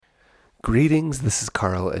Greetings, this is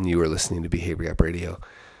Carl, and you are listening to Behavior Gap Radio.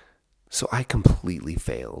 So I completely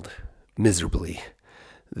failed miserably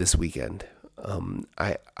this weekend.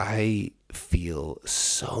 I feel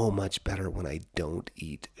so much better when I don't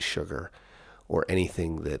eat sugar or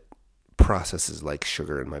anything that processes like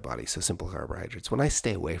sugar in my body, so simple carbohydrates. When I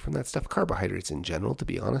stay away from that stuff, carbohydrates in general, to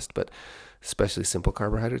be honest, but especially simple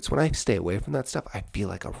carbohydrates, when I stay away from that stuff, I feel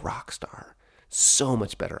like a rock star. So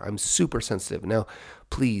much better. I'm super sensitive. Now,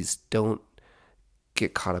 please don't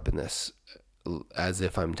get caught up in this as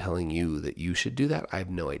if I'm telling you that you should do that. I have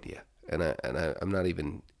no idea. I'm not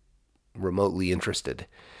even remotely interested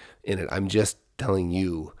in it. I'm just telling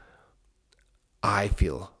you I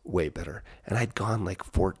feel way better. And I'd gone like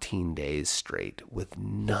 14 days straight with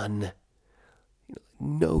no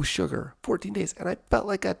sugar, 14 days. And I felt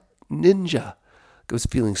like a ninja. I was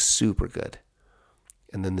feeling super good.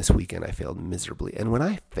 And then this weekend I failed miserably. And when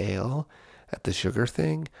I fail at the sugar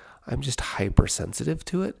thing, I'm just hypersensitive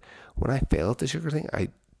to it. When I fail at the sugar thing, I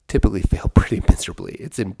typically fail pretty miserably.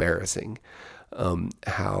 It's embarrassing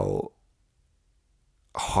how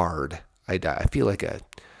hard I die. I feel like a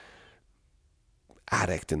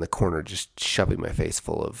addict in the corner just shoving my face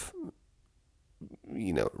full of,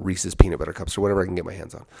 Reese's peanut butter cups or whatever I can get my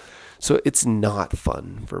hands on. So it's not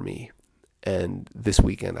fun for me. And this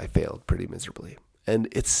weekend I failed pretty miserably. And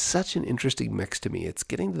it's such an interesting mix to me. It's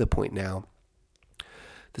getting to the point now,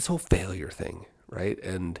 this whole failure thing, right?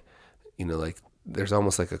 And, there's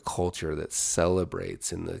almost like a culture that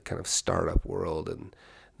celebrates in the kind of startup world and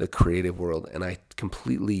the creative world. And I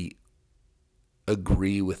completely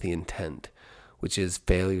agree with the intent, which is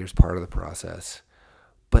failure is part of the process.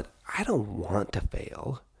 But I don't want to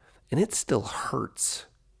fail. And it still hurts.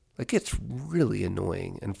 Like, it's really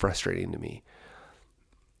annoying and frustrating to me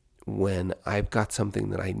when I've got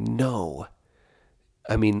something that I know,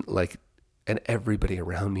 and everybody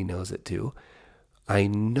around me knows it too. I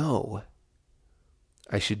know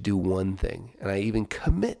I should do one thing, and I even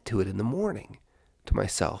commit to it in the morning to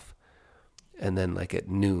myself. And then like at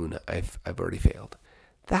noon, I've already failed.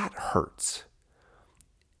 That hurts.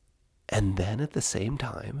 And then at the same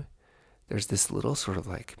time, there's this little sort of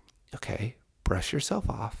like, okay, brush yourself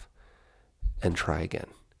off and try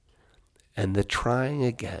again. And the trying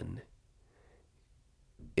again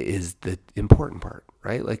is the important part,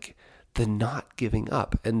 right? Like the not giving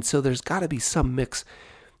up. And so there's got to be some mix.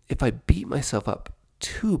 If I beat myself up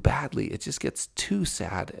too badly, it just gets too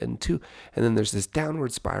sad and then there's this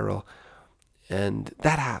downward spiral. And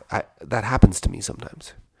that happens to me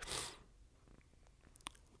sometimes.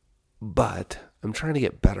 But I'm trying to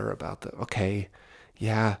get better about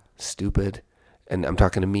stupid. And I'm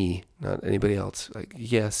talking to me, not anybody else. Like,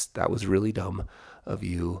 yes, that was really dumb of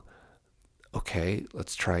you. Okay,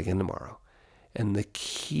 let's try again tomorrow. And the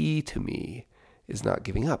key to me is not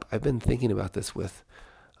giving up. I've been thinking about this with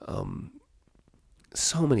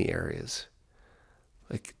so many areas.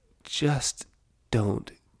 Like, just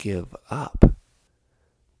don't give up.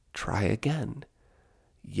 Try again.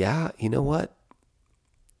 Yeah, you know what?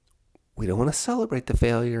 We don't want to celebrate the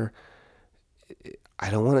failure. I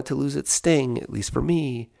don't want it to lose its sting, at least for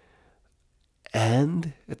me.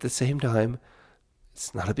 And at the same time,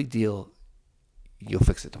 it's not a big deal. You'll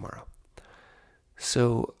fix it tomorrow.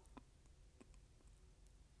 So,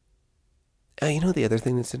 the other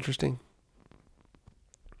thing that's interesting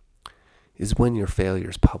is when your failure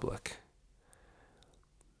is public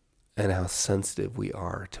and how sensitive we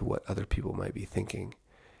are to what other people might be thinking.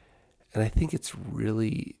 And I think it's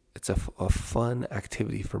a fun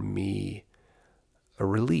activity for me. A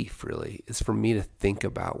relief, really, is for me to think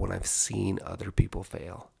about when I've seen other people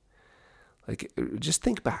fail. Like, just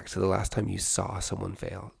think back to the last time you saw someone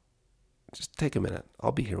fail. Just take a minute.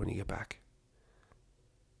 I'll be here when you get back.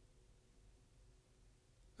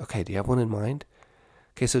 Okay, do you have one in mind?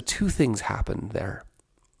 Okay, so two things happened there.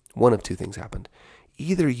 One of two things happened.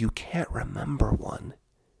 Either you can't remember one,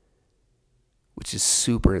 which is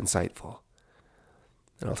super insightful,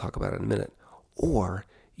 and I'll talk about it in a minute, or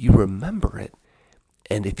you remember it.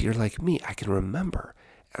 And if you're like me, I can remember,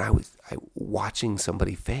 and I watching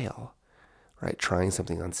somebody fail, right? Trying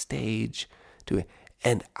something on stage,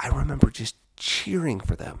 and I remember just cheering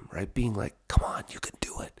for them, right? Being like, come on, you can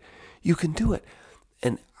do it. You can do it.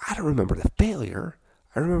 And I don't remember the failure.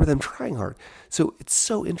 I remember them trying hard. So it's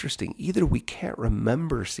so interesting. Either we can't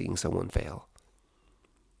remember seeing someone fail,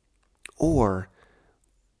 or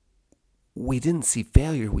we didn't see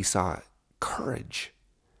failure, we saw courage.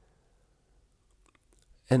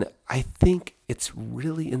 And I think it's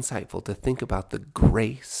really insightful to think about the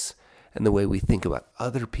grace and the way we think about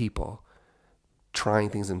other people trying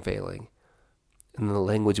things and failing, and the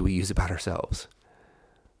language we use about ourselves.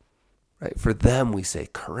 right? For them, we say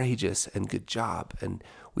courageous and good job, and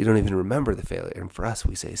we don't even remember the failure. And for us,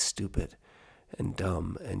 we say stupid and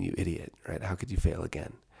dumb and you idiot, right? How could you fail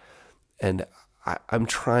again? And I'm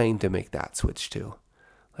trying to make that switch too.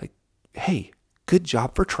 Like, hey, good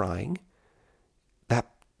job for trying. That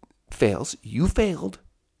fails. You failed.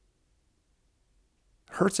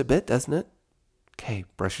 Hurts a bit, doesn't it? Okay,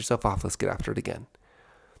 brush yourself off. Let's get after it again.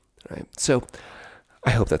 Right? So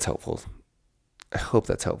I hope that's helpful. I hope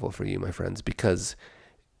that's helpful for you, my friends, because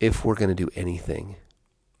if we're going to do anything,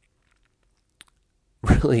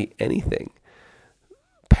 really anything,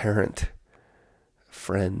 parent,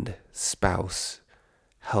 friend, spouse,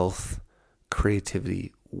 health,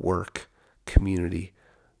 creativity, work, community,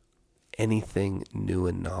 anything new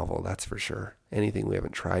and novel, that's for sure. Anything we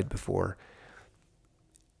haven't tried before.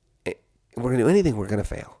 If we're going to do anything, we're going to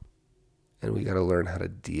fail. And we got to learn how to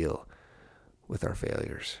deal with our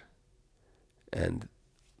failures. And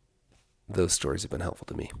those stories have been helpful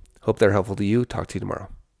to me. Hope they're helpful to you. Talk to you tomorrow.